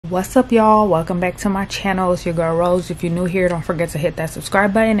What's up, y'all? Welcome back to my channel. It's your girl Rose. If you're new here, don't forget to hit that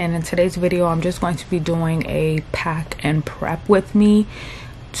subscribe button. And in today's video, I'm just going to be doing a pack and prep with me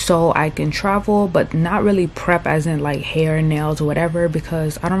so I can travel, but not really prep as in like hair, nails, or whatever,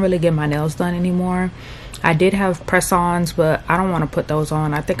 because I don't really get my nails done anymore. I did have press-ons, but I don't want to put those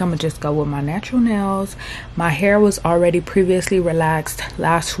on. I think I'm gonna just go with my natural nails. My hair was already previously relaxed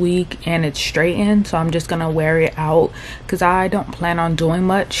last week and it's straightened, so I'm just gonna wear it out because I don't plan on doing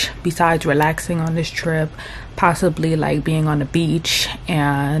much besides relaxing on this trip, possibly like being on the beach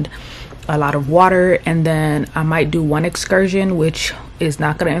and a lot of water. And then I might do one excursion which is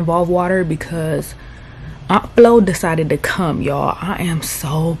not gonna involve water because Aunt Flo decided to come, y'all. I am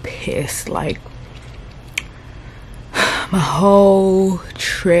so pissed. Like, my whole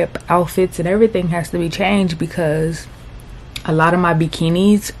trip outfits and everything has to be changed because a lot of my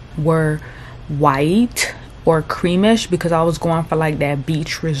bikinis were white or creamish because I was going for like that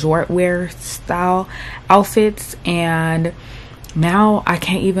beach resort wear style outfits, and now I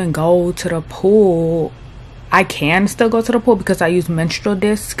can't even go to the pool. I can still go to the pool because I use menstrual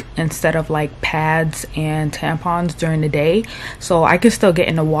disc instead of like pads and tampons during the day, so I can still get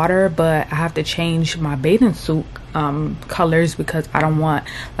in the water, but I have to change my bathing suit colors because I don't want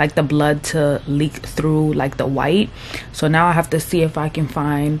like the blood to leak through like the white. So now I have to see if I can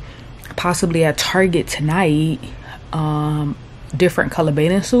find possibly at Target tonight different color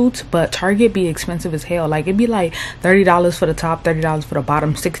bathing suits, but Target be expensive as hell. Like, it'd be like $30 for the top, $30 for the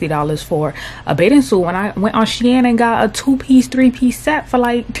bottom, $60 for a bathing suit. When I went on Shein and got a 2-piece 3-piece set for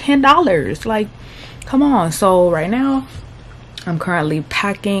like $10, like, come on. So right now I'm currently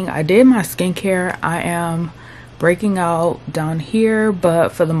packing. I did my skincare. I am breaking out down here,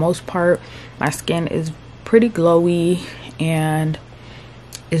 but for the most part my skin is pretty glowy and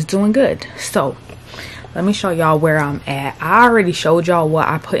it's doing good. So let me show y'all where I'm at. I already showed y'all what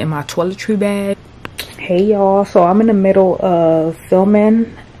I put in my toiletry bag. Hey y'all, so I'm in the middle of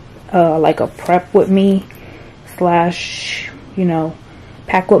filming like a prep with me slash, you know,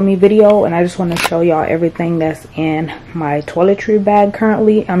 pack with me video, and I just want to show y'all everything that's in my toiletry bag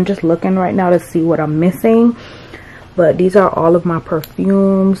currently. I'm just looking right now to see what I'm missing, but these are all of my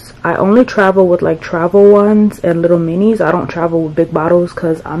perfumes. I only travel with like travel ones and little minis. I don't travel with big bottles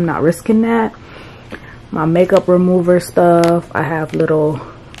because I'm not risking that. My makeup remover stuff. I have little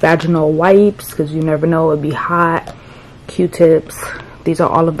vaginal wipes because you never know, it'd be hot. Q-tips. These are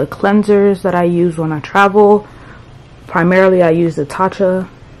all of the cleansers that I use when I travel. Primarily I use the Tatcha.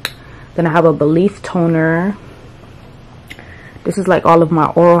 Then I have a Belief toner. This is like all of my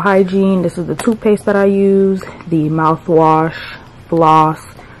oral hygiene. This is the toothpaste that I use, the mouthwash, floss,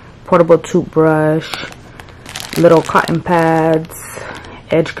 portable toothbrush, little cotton pads,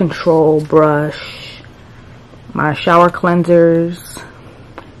 edge control brush, my shower cleansers,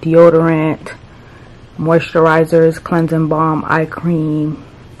 deodorant, moisturizers, cleansing balm, eye cream,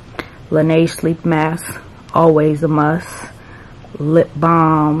 Laneige sleep mask, always a must, lip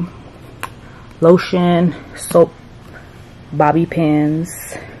balm, lotion, soap, bobby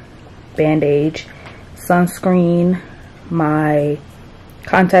pins, bandage, sunscreen, my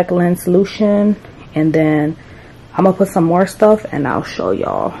contact lens solution, and then I'm gonna put some more stuff and I'll show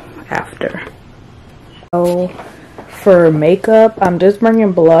y'all after. So for makeup, I'm just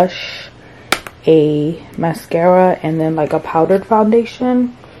bringing blush, a mascara, and then like a powdered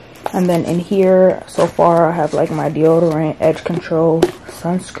foundation. And then in here so far I have like my deodorant, edge control,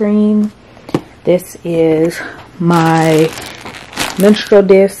 sunscreen. This is my menstrual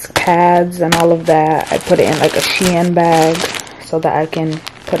disc, pads, and all of that. I put it in like a Shein bag so that I can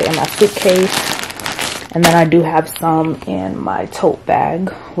put it in my suitcase. And then I do have some in my tote bag,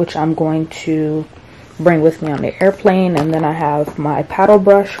 which I'm going to bring with me on the airplane. And then I have my paddle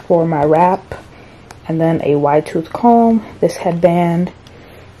brush for my wrap, and then a wide tooth comb, this headband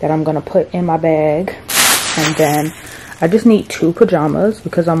that I'm gonna put in my bag. And then I just need 2 pajamas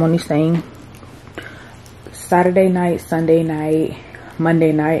because I'm only staying Saturday night, Sunday night,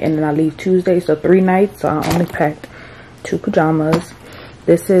 Monday night, and then I leave Tuesday, so 3 nights. So I only packed 2 pajamas.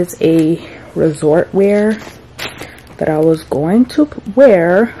 This is a resort wear that I was going to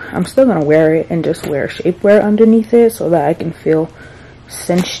wear. I'm still gonna wear it and just wear shapewear underneath it so that I can feel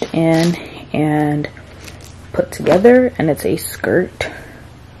cinched in and put together. And it's a skirt.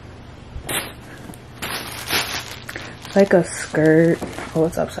 It's like a skirt. Oh,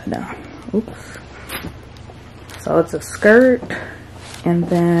 it's upside down. Oops. So it's a skirt and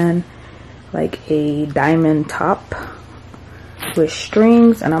then like a diamond top with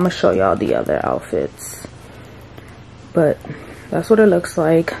strings, and I'm gonna show y'all the other outfits, but that's what it looks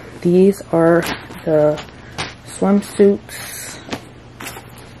like. These are the swimsuits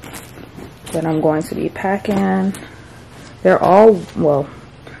that I'm going to be packing. They're all, well,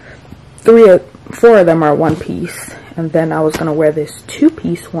 4 of them are one piece, and then I was gonna wear this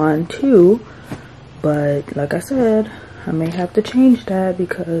 2-piece one too, but like I said, I may have to change that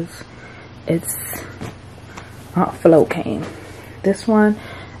because it's not flow cane. This one,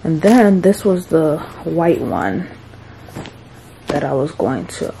 and then this was the white one that I was going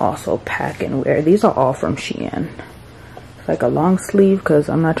to also pack and wear. These are all from Shein. It's like a long sleeve because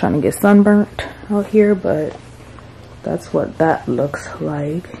I'm not trying to get sunburnt out here, but that's what that looks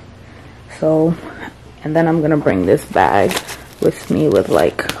like. So, and then I'm gonna bring this bag with me with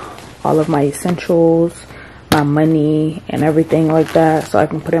like all of my essentials, my money and everything like that, so I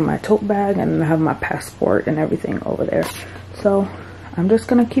can put in my tote bag and have my passport and everything over there. So I'm just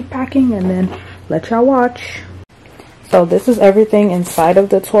gonna keep packing and then let y'all watch. So this is everything inside of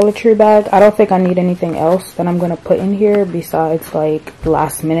the toiletry bag. I don't think I need anything else that I'm gonna put in here besides like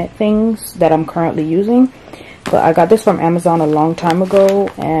last minute things that I'm currently using. But I got this from Amazon a long time ago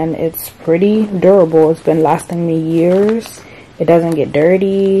and it's pretty durable. It's been lasting me years. It doesn't get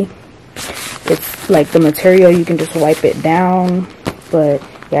dirty. It's like the material, you can just wipe it down. But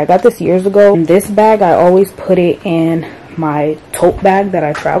yeah, I got this years ago. In this bag, I always put it in my tote bag that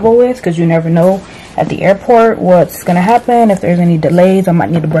I travel with, because you never know at the airport what's gonna happen. If there's any delays, I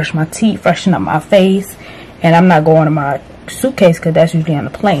might need to brush my teeth, freshen up my face, and I'm not going to my suitcase because that's usually on the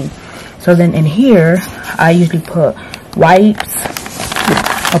plane. So then in here, I usually put wipes,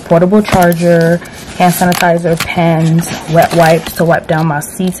 a portable charger, hand sanitizer, pens, wet wipes to wipe down my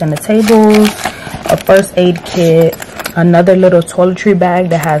seats and the tables, a first aid kit, another little toiletry bag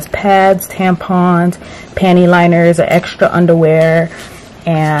that has pads, tampons, panty liners, extra underwear,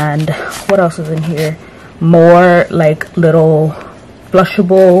 and what else is in here? More like little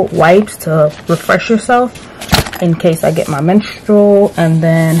flushable wipes to refresh yourself in case I get my menstrual. And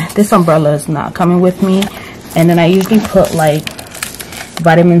then this umbrella is not coming with me. And then I usually put like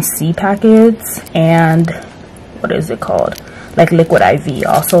vitamin C packets and what is it called, like liquid IV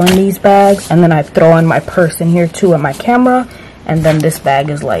also in these bags. And then I throw in my purse in here too and my camera, and then this bag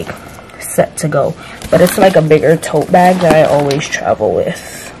is like set to go. But it's like a bigger tote bag that I always travel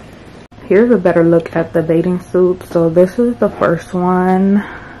with. Here's a better look at the bathing suit. So this is the first one.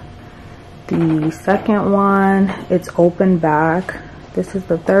 The second one, it's open back. This is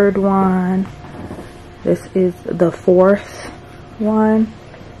the third one. This is the fourth one.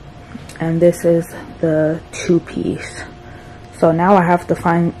 And this is the 2-piece. So now I have to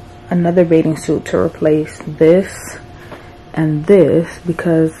find another bathing suit to replace this and this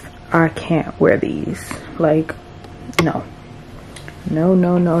because I can't wear these. Like, no. No,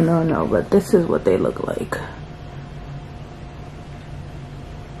 no, no, no, no. But this is what they look like.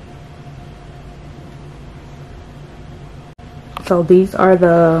 So these are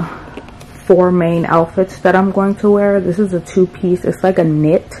the 4 main outfits that I'm going to wear. This is a 2-piece. It's like a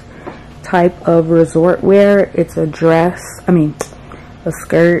knit type of resort wear. It's a dress, a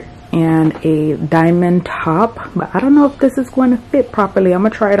skirt and a diamond top. But I don't know if this is going to fit properly. I'm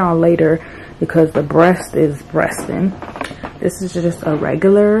going to try it on later because the breast is breasting. This is just a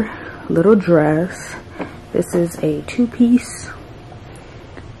regular little dress. This is a 2-piece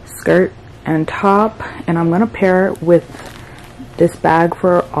skirt and top. And I'm going to pair it with this bag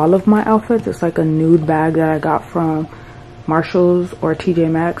for all of my outfits. It's like a nude bag that I got from Marshalls or TJ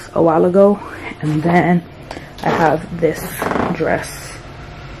Maxx a while ago. And then I have this dress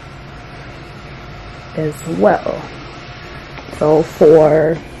as well. So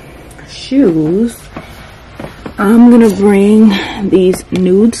for shoes, I'm gonna bring these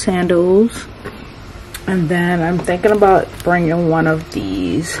nude sandals, and then I'm thinking about bringing one of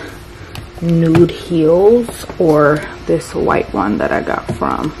these nude heels or this white one that I got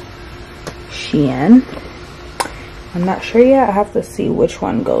from Shein. I'm not sure yet. I have to see which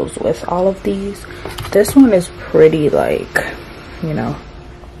one goes with all of these. This one is pretty, like, you know,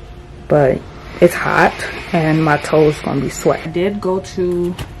 but it's hot and my toes gonna be sweaty. I did go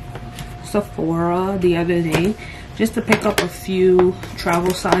to Sephora the other day just to pick up a few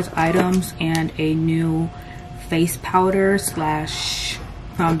travel size items and a new face powder slash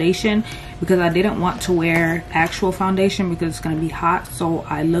foundation because I didn't want to wear actual foundation because it's going to be hot. So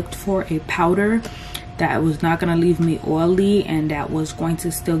I looked for a powder that was not going to leave me oily and that was going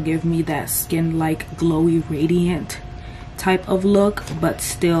to still give me that skin like glowy radiant type of look but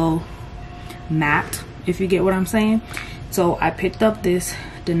still matte, if you get what I'm saying. So I picked up this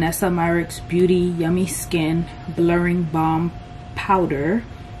Danessa Myricks Beauty Yummy Skin Blurring Balm Powder.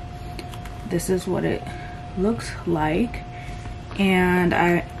 This is what it looks like. And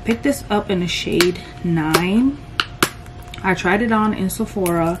I picked this up in the shade 9. I tried it on in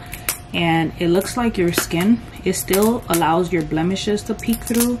Sephora and it looks like your skin. It still allows your blemishes to peek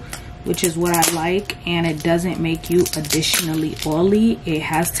through, which is what I like, and it doesn't make you additionally oily. It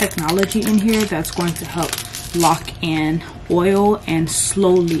has technology in here that's going to help lock in oil and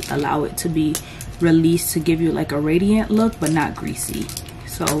slowly allow it to be released to give you like a radiant look but not greasy.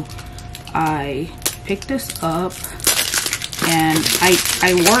 So I picked this up, and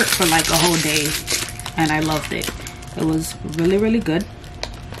I wore it for like a whole day and I loved it. It was really, really good.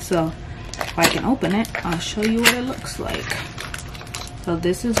 So if I can open it, I'll show you what it looks like. So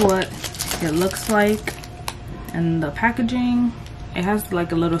this is what it looks like in the packaging. It has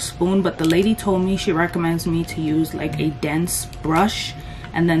like a little spoon, but the lady told me she recommends me to use like a dense brush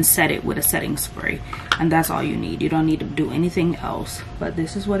and then set it with a setting spray, and that's all you need. You don't need to do anything else. But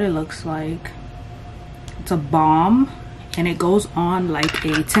this is what it looks like. It's a balm, and it goes on like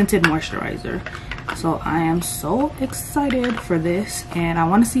a tinted moisturizer. So I am so excited for this, and I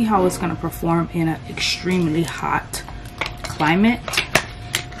want to see how it's going to perform in an extremely hot climate.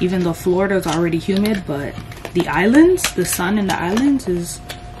 Even though Florida is already humid, but the islands, the sun in the islands is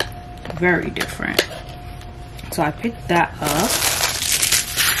very different. So I picked that up.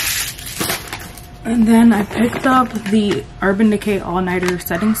 And then I picked up the Urban Decay All Nighter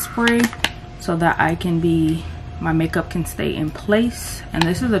Setting Spray so that my makeup can stay in place. And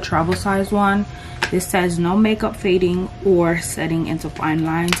this is a travel size one. This says no makeup fading or setting into fine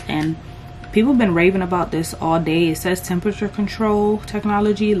lines, and people have been raving about this all day. It says temperature control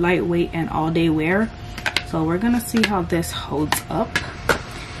technology, lightweight, and all day wear. So we're gonna see how this holds up.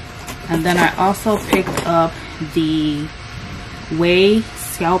 And then I also picked up the Way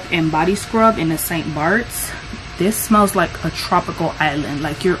Scalp and Body Scrub in the St. Bart's. This smells like a tropical island,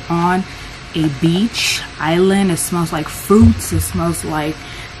 like you're on a beach island. It smells like fruits. It smells like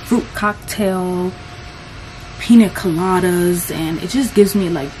fruit cocktail, pina coladas, and it just gives me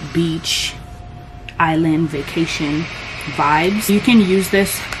like beach island vacation vibes. You can use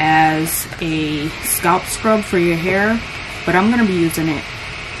this as a scalp scrub for your hair, but I'm gonna be using it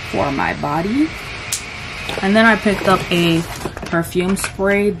for my body. And then I picked up a perfume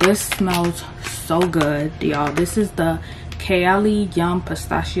spray. This smells so good, y'all. This is the Kayali Yum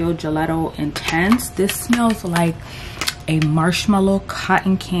Pistachio Gelato Intense. This smells like a marshmallow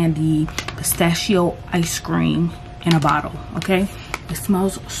cotton candy pistachio ice cream in a bottle. Okay, it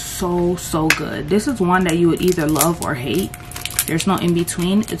smells so good. This is one that you would either love or hate. There's no in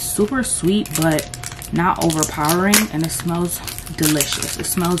between. It's super sweet but not overpowering, and it smells delicious. It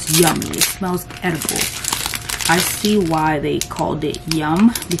smells yummy. It smells edible. I see why they called it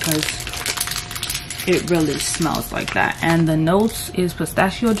yum, because it really smells like that. And the notes is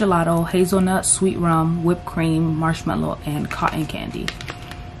pistachio gelato, hazelnut, sweet rum, whipped cream, marshmallow, and cotton candy.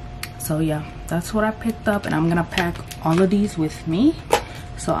 So yeah, that's what I picked up, and I'm gonna pack all of these with me.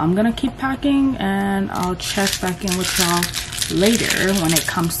 So I'm gonna keep packing, and I'll check back in with y'all later when it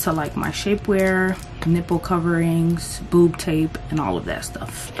comes to like my shapewear, nipple coverings, boob tape, and all of that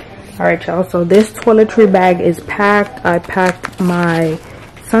stuff. All right, y'all, so this toiletry bag is packed. I packed my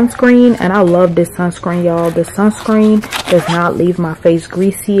sunscreen, and I love this sunscreen, y'all. This sunscreen does not leave my face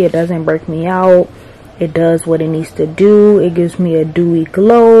greasy. It doesn't break me out. It does what it needs to do. It gives me a dewy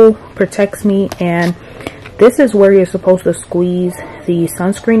glow, protects me, and this is where you're supposed to squeeze the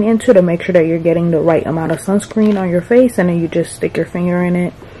sunscreen into to make sure that you're getting the right amount of sunscreen on your face, and then you just stick your finger in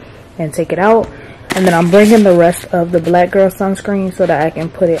it and take it out. And then I'm bringing the rest of the Black Girl sunscreen so that I can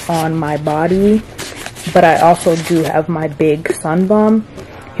put it on my body, but I also do have my big sun bum.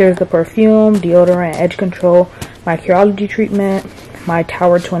 Here's the perfume, deodorant, edge control, my Curology treatment, my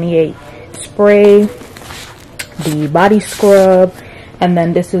Tower 28 spray, the body scrub, and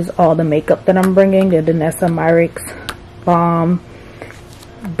then this is all the makeup that I'm bringing: the Danessa Myricks balm,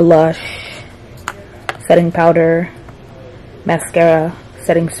 blush, setting powder, mascara,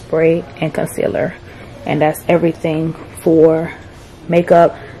 setting spray, and concealer. And that's everything for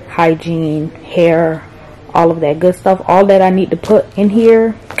makeup, hygiene, hair, all of that good stuff. All that I need to put in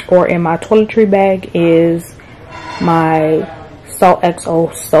here or in my toiletry bag is my Salt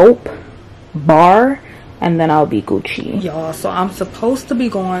XO soap bar, and then I'll be Gucci. Y'all, so I'm supposed to be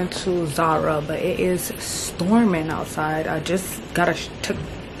going to Zara, but it is storming outside. I just got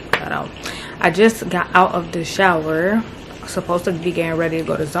out of the shower. Supposed to be getting ready to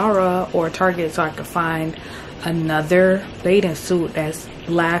go to Zara or Target so I could find another bathing suit that's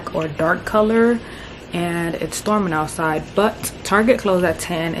black or dark color, and it's storming outside, but Target closed at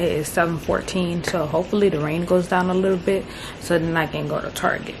 10. It is 7:14, so hopefully the rain goes down a little bit so then I can go to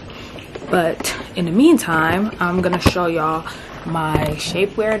Target. But in the meantime, I'm gonna show y'all my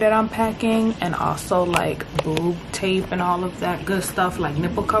shapewear that I'm packing, and also like boob tape and all of that good stuff, like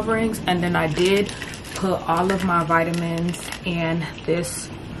nipple coverings. And then I did put all of my vitamins in this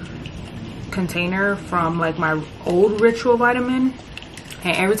container from like my old Ritual vitamin.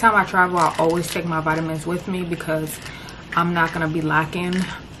 And every time I travel, I always take my vitamins with me because I'm not gonna be lacking.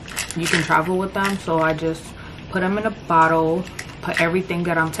 You can travel with them, so I just put them in a bottle, put everything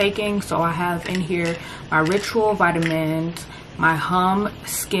that I'm taking. So I have in here my Ritual vitamins, my Hum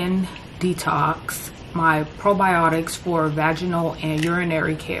skin detox, my probiotics for vaginal and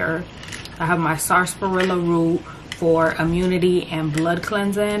urinary care. I have my sarsaparilla root for immunity and blood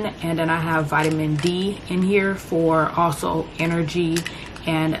cleansing, and then I have vitamin D in here for also energy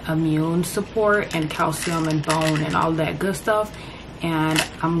and immune support, and calcium and bone and all that good stuff. And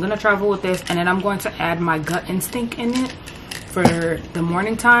I'm gonna travel with this, and then I'm going to add my gut instinct in it for the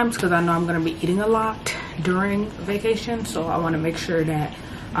morning times, because I know I'm gonna be eating a lot during vacation, so I want to make sure that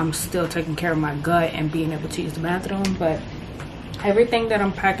I'm still taking care of my gut and being able to use the bathroom. But everything that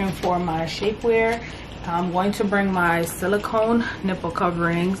I'm packing for my shapewear, I'm going to bring my silicone nipple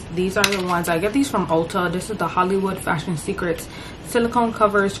coverings. These are the ones I get these from Ulta. This is the Hollywood Fashion Secrets silicone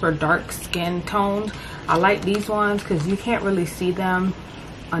covers for dark skin tones. I like these ones because you can't really see them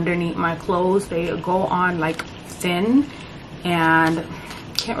underneath my clothes. They go on like thin and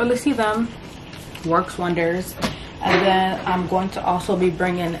can't really see them. Works wonders. And then I'm going to also be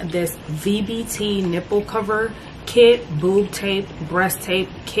bringing this VBT nipple cover kit, boob tape, breast tape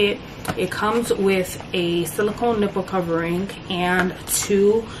kit. It comes with a silicone nipple covering and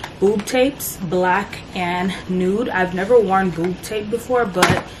 2 boob tapes, black and nude. I've never worn boob tape before,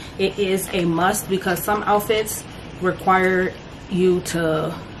 but it is a must because some outfits require you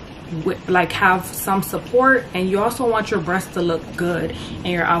to like have some support, and you also want your breasts to look good in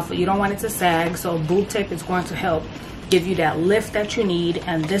your outfit. You don't want it to sag, so boob tape is going to help give you that lift that you need.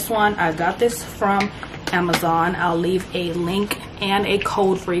 And this one, I got this from Amazon. I'll leave a link and a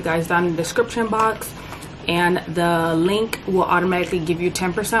code for you guys down in the description box, and the link will automatically give you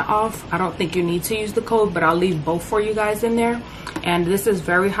 10% off. I don't think you need to use the code, but I'll leave both for you guys in there. And this is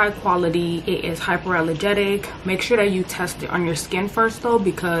very high quality. It is hyperallergenic. Make sure that you test it on your skin first though,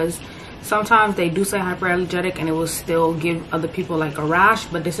 because sometimes they do say hyperallergenic and it will still give other people like a rash.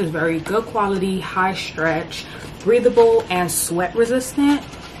 But this is very good quality, high stretch, breathable, and sweat resistant.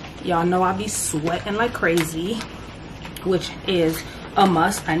 Y'all know I be sweating like crazy, which is a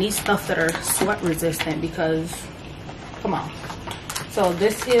must. I need stuff that are sweat resistant because, come on. So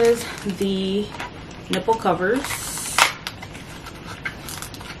this is the nipple covers.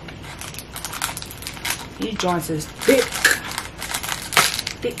 These joints is thick.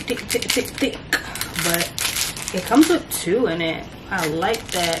 Thick. But it comes with 2 in it. I like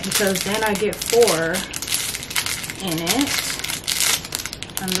that because then I get 4 in it.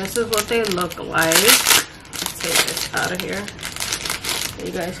 And this is what they look like. Let's take this out of here so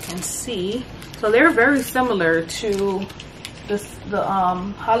you guys can see. So they're very similar to the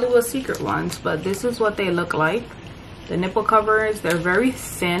Hollywood Secret ones, but this is what they look like. The nipple covers, they're very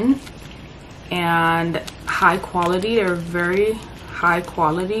thin and high quality. They're very high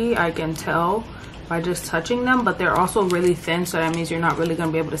quality, I can tell by just touching them, but they're also really thin, so that means you're not really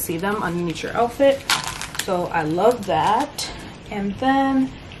gonna be able to see them underneath your outfit. So I love that. And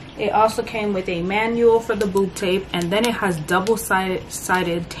then it also came with a manual for the boob tape, and then it has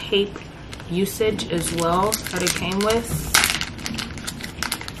double-sided tape usage as well that it came with,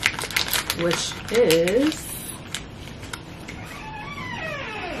 which is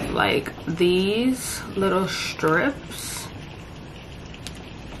like these little strips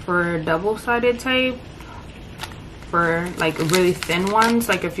for double-sided tape, for like really thin ones,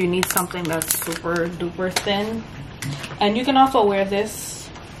 like if you need something that's super duper thin. And you can also wear these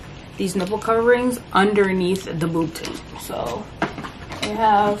nipple coverings underneath the boob tape. So you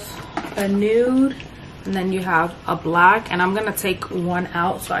have a nude, and then you have a black, and I'm gonna take one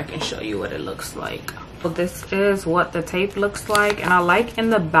out so I can show you what it looks like. So this is what the tape looks like, and I like in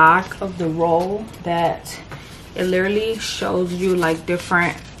the back of the roll that it literally shows you like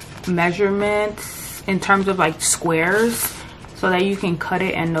different measurements in terms of like squares, so that you can cut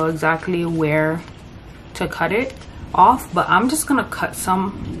it and know exactly where to cut it off. But I'm just gonna cut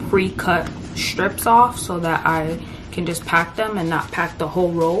some pre-cut strips off so that I can just pack them and not pack the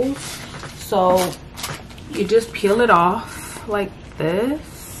whole roll. So you just peel it off like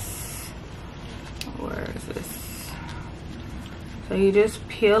this. Where is this? So you just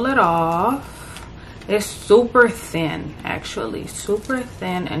peel it off. It's super thin, actually, super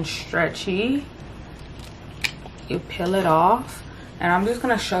thin and stretchy. You peel it off, and I'm just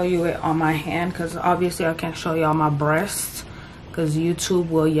gonna show you it on my hand because obviously I can't show you all my breasts. because YouTube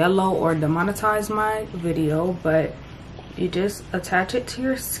will yellow or demonetize my video. But you just attach it to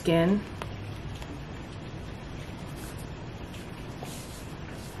your skin.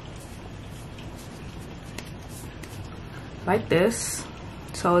 Like this.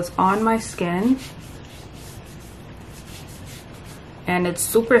 So it's on my skin. And it's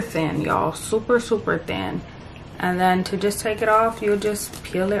super thin, y'all. Super thin. And then to just take it off, you'll just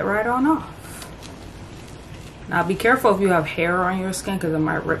peel it right on off. Now be careful if you have hair on your skin, because it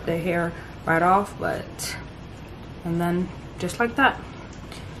might rip the hair right off. But and then just like that.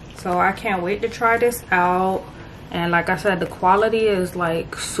 So I can't wait to try this out. And like I said, the quality is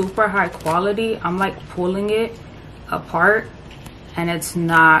like super high quality. I'm like pulling it apart and it's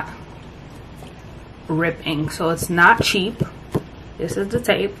not ripping. So it's not cheap. This is the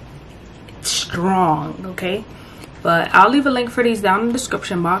tape. It's strong, okay? But I'll leave a link for these down in the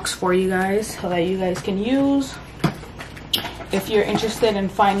description box for you guys, so that you guys can use if you're interested in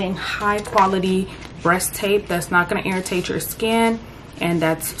finding high quality breast tape that's not going to irritate your skin and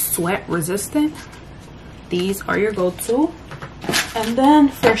that's sweat resistant. These are your go-to. And then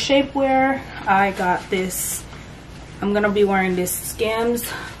for shapewear, I got this. I'm going to be wearing this Skims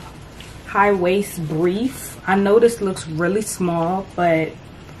high waist brief. I know this looks really small, but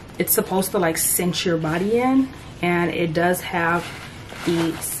it's supposed to like cinch your body in, and it does have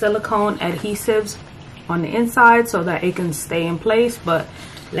the silicone adhesives on the inside so that it can stay in place. But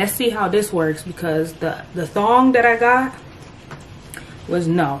let's see how this works, because the thong that I got was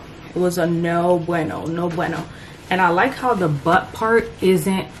it was a no bueno. And I like how the butt part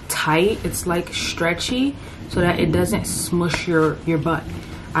isn't tight, it's like stretchy so that it doesn't smush your butt.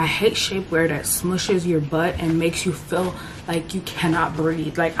 I hate shapewear that smushes your butt and makes you feel like you cannot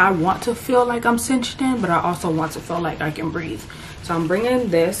breathe. Like, I want to feel like I'm cinched in, but I also want to feel like I can breathe. So I'm bringing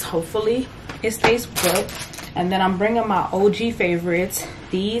this. Hopefully it stays put. And then I'm bringing my OG favorites.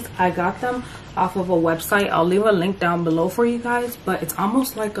 These, I got them off of a website. I'll leave a link down below for you guys. But it's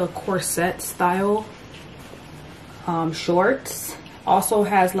almost like a corset style shorts. Also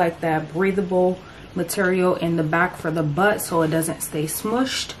has like that breathable material in the back for the butt so it doesn't stay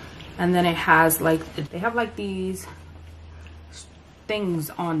smushed. And then it has like, they have like these things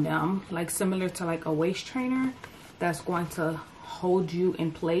on them, like similar to like a waist trainer, that's going to hold you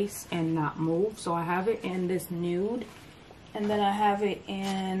in place and not move. So I have it in this nude, and then I have it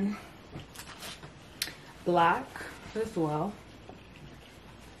in black as well.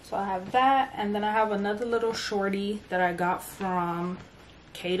 So I have that, and then I have another little shorty that I got from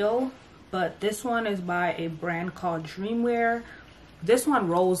Kato, but this one is by a brand called Dreamwear. This one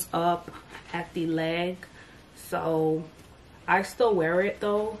rolls up at the leg, so I still wear it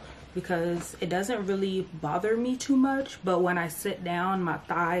though because it doesn't really bother me too much. But when I sit down, my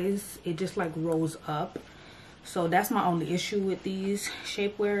thighs, it just like rolls up. So that's my only issue with these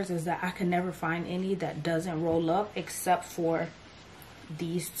shapewears, is that I can never find any that doesn't roll up except for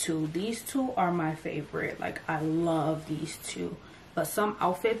these two. These two are my favorite. Like, I love these two. But some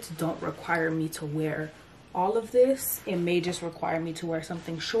outfits don't require me to wear all of this. It may just require me to wear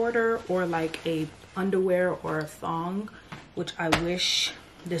something shorter, or like a underwear or a thong, which I wish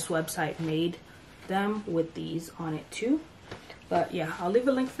this website made them with these on it too. But yeah, I'll leave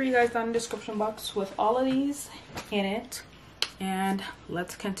a link for you guys down in the description box with all of these in it. And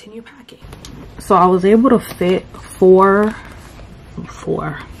let's continue packing. So I was able to fit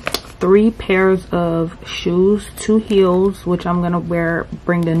three pairs of shoes, 2 heels, which I'm gonna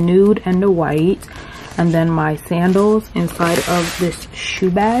bring the nude and the white, and then my sandals inside of this shoe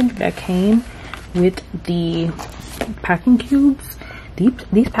bag that came with the packing cubes.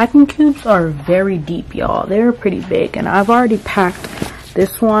 These packing cubes are very deep, y'all. They're pretty big, and I've already packed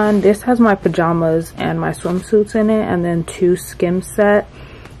this one. This has my pajamas and my swimsuits in it, and then 2 skim set.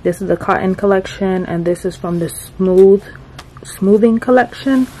 This is the cotton collection, and this is from the smoothing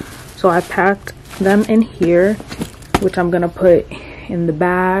collection. So I packed them in here, which I'm gonna put in the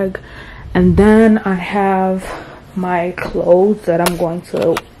bag. And then I have my clothes that I'm going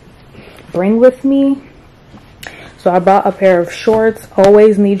to bring with me. So I bought a pair of shorts.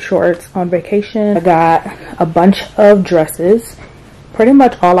 Always need shorts on vacation. I got a bunch of dresses. Pretty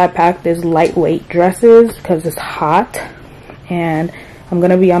much all I packed is lightweight dresses because it's hot, and I'm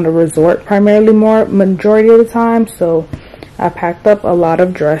gonna be on the resort primarily majority of the time. So I packed up a lot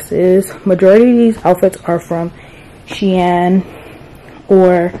of dresses. Majority of these outfits are from Shein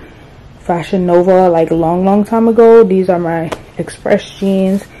or Fashion Nova, like a long time ago. These are my Express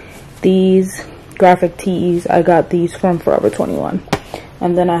jeans. These graphic tees, I got these from Forever 21.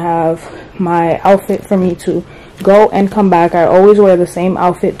 And then I have my outfit for me to go and come back. I always wear the same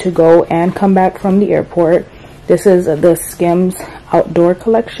outfit to go and come back from the airport. This is the Skims outdoor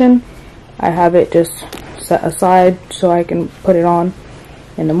collection. I have it just set aside so I can put it on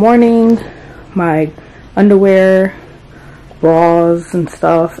in the morning. My underwear, bras and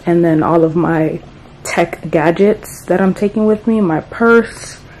stuff, and then all of my tech gadgets that I'm taking with me, my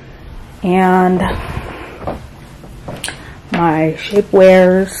purse and my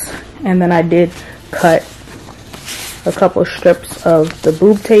shapewears. And then I did cut a couple strips of the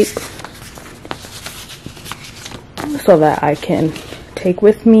boob tape so that I can take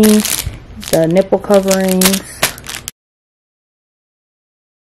with me the nipple coverings.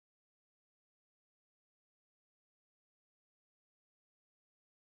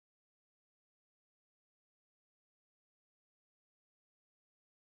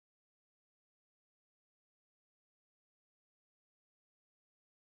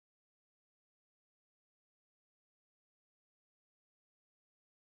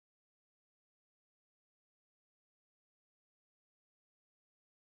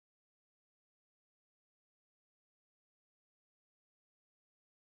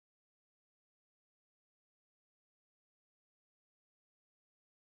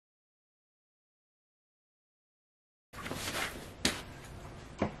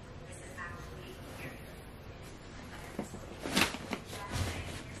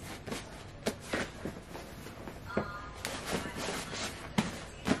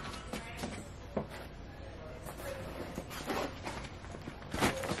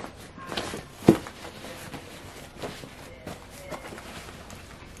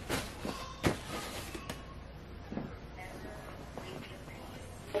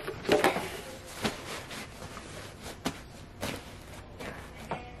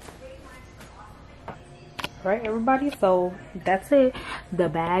 Right, everybody, so that's it. The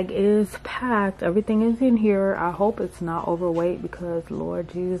bag is packed, everything is in here. I hope it's not overweight because Lord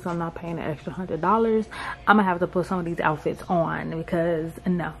Jesus, I'm not paying an extra $100. I'm gonna have to put some of these outfits on because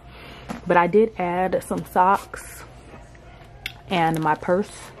no. But I did add some socks and my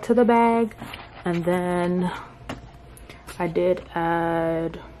purse to the bag, and then I did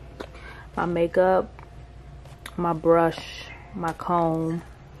add my makeup, my brush, my comb,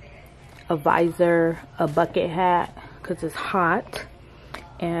 a visor, a bucket hat because it's hot,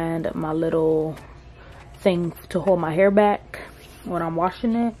 and my little thing to hold my hair back when I'm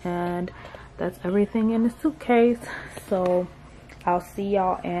washing it. And that's everything in the suitcase. So I'll see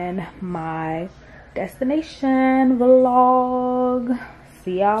y'all in my destination vlog.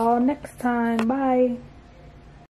 See y'all next time. Bye.